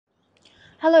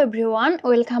Hello everyone,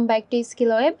 welcome back to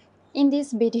SkillWeb. In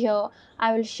this video,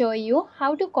 I will show you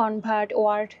how to convert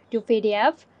Word to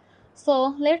PDF. So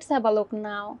let's have a look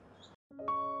now.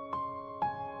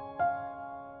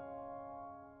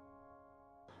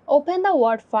 Open the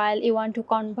Word file you want to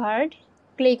convert.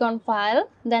 Click on File,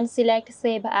 then select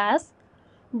Save As.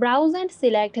 Browse and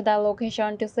select the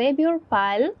location to save your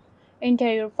file.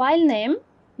 Enter your file name.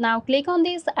 Now click on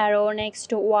this arrow next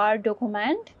to Word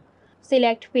document.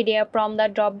 Select PDF from the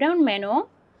drop-down menu.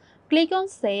 Click on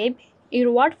Save.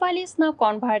 Your Word file is now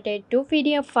converted to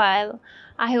PDF file.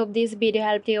 I hope this video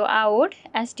helped you out.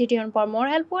 Stay tuned for more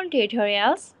helpful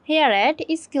tutorials here at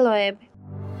SkillWeb.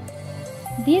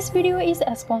 This video is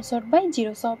sponsored by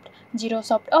Girosoft.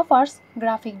 Girosoft offers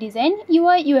graphic design,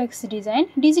 UI UX design,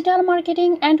 digital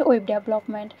marketing and web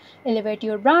development. Elevate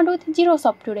your brand with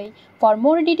Girosoft today. For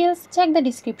more details, check the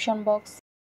description box.